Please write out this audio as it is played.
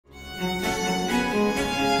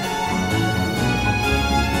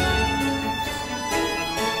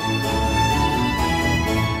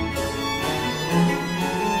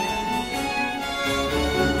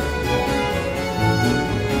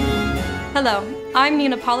Hello, I'm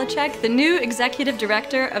Nina Polachek, the new Executive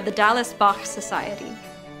Director of the Dallas Bach Society.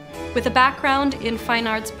 With a background in fine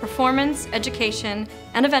arts performance, education,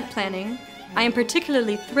 and event planning, I am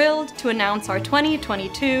particularly thrilled to announce our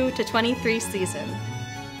 2022-23 season.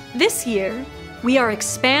 This year, we are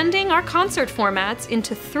expanding our concert formats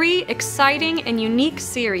into 3 exciting and unique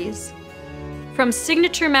series. From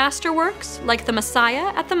signature masterworks like The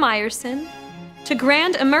Messiah at the Meyerson, to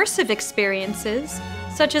grand immersive experiences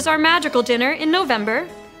such as our Magical Dinner in November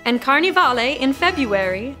and Carnivale in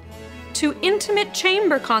February, to intimate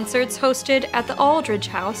chamber concerts hosted at the Aldridge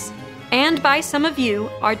House and by some of you,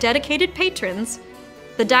 our dedicated patrons,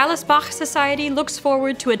 the Dallas Bach Society looks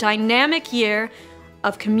forward to a dynamic year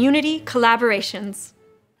of community collaborations.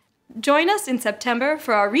 Join us in September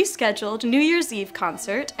for our rescheduled New Year's Eve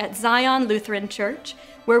concert at Zion Lutheran Church,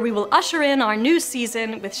 where we will usher in our new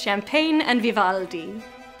season with champagne and Vivaldi.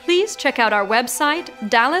 Please check out our website,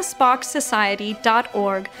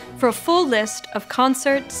 dallasbachsociety.org, for a full list of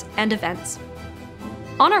concerts and events.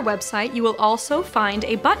 On our website, you will also find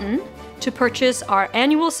a button to purchase our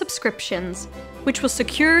annual subscriptions, which will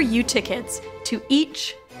secure you tickets to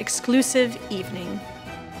each exclusive evening.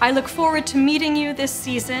 I look forward to meeting you this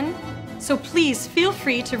season, so please feel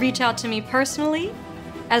free to reach out to me personally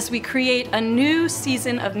as we create a new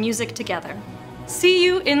season of music together. See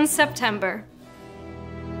you in September.